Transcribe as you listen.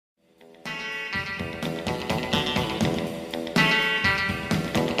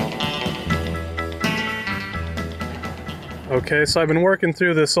Okay, so I've been working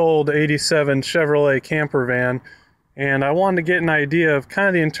through this old 87 Chevrolet camper van, and I wanted to get an idea of kind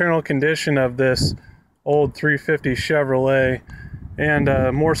of the internal condition of this old 350 Chevrolet,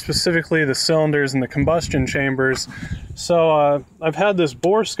 and more specifically the cylinders and the combustion chambers. So I've had this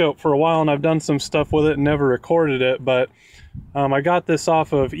bore scope for a while, and I've done some stuff with it and never recorded it, but I got this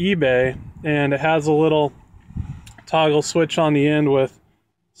off of eBay, and it has a little toggle switch on the end with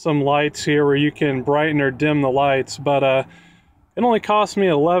some lights here where you can brighten or dim the lights, but it only cost me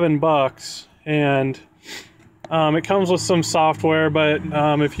 11 bucks, and it comes with some software. But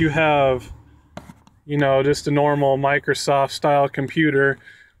if you have, you know, just a normal Microsoft style computer,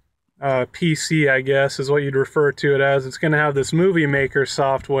 PC I guess is what you'd refer to it as, it's going to have this movie maker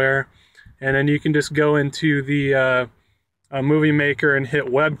software, and then you can just go into the movie maker and hit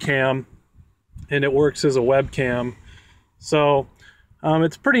webcam, and it works as a webcam. So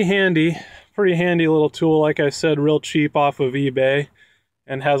it's pretty handy little tool. Like I said, real cheap off of eBay,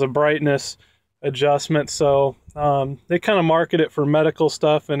 and has a brightness adjustment. So they kind of market it for medical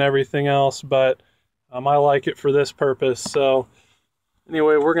stuff and everything else, but I like it for this purpose. So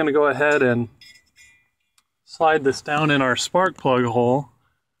anyway, we're going to go ahead and slide this down in our spark plug hole.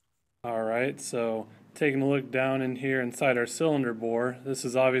 Alright, so taking a look down in here inside our cylinder bore, this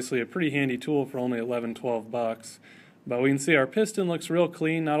is obviously a pretty handy tool for only 11-12 bucks. But we can see our piston looks real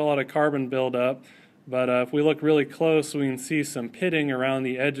clean, not a lot of carbon buildup. But if we look really close, we can see some pitting around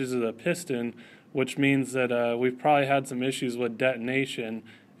the edges of the piston, which means that we've probably had some issues with detonation,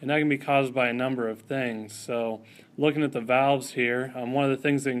 and that can be caused by a number of things. So looking at the valves here, one of the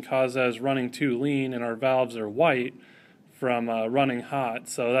things that can cause that is running too lean, and our valves are white from running hot.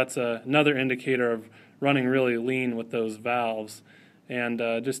 So that's another indicator of running really lean with those valves. And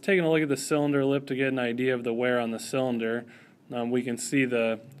just taking a look at the cylinder lip to get an idea of the wear on the cylinder, we can see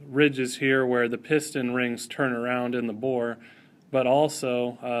the ridges here where the piston rings turn around in the bore, but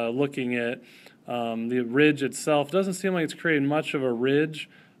also looking at the ridge itself, doesn't seem like it's creating much of a ridge,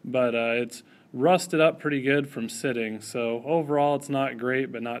 but it's rusted up pretty good from sitting. So overall it's not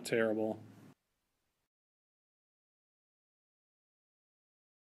great, but not terrible.